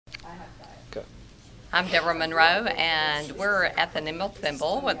Go. I'm Deborah Monroe, and we're at the Nimble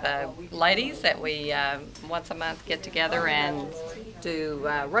Thimble with the ladies that we once a month get together and do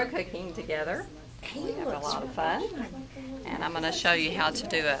row cooking together. We have a lot of fun, and I'm going to show you how to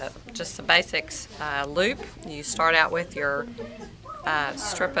do just the basics loop. You start out with your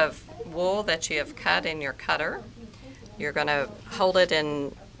strip of wool that you have cut in your cutter. You're going to hold it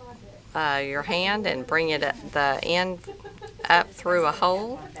in your hand and bring it at the end up through a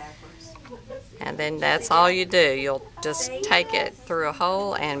hole. And then that's all you do. You'll just take it through a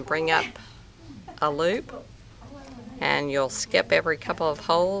hole and bring up a loop. And you'll skip every couple of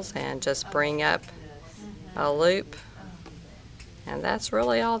holes and just bring up a loop. And that's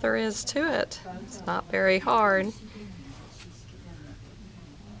really all there is to it. It's not very hard.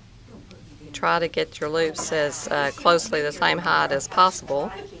 Try to get your loops as closely the same height as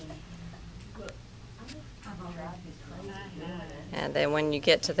possible. And then when you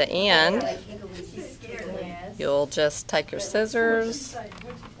get to the end, you'll just take your scissors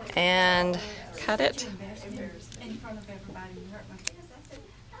and cut it.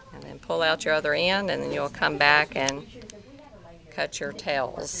 And then pull out your other end, and then you'll come back and cut your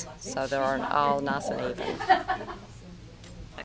tails so they're all nice and even.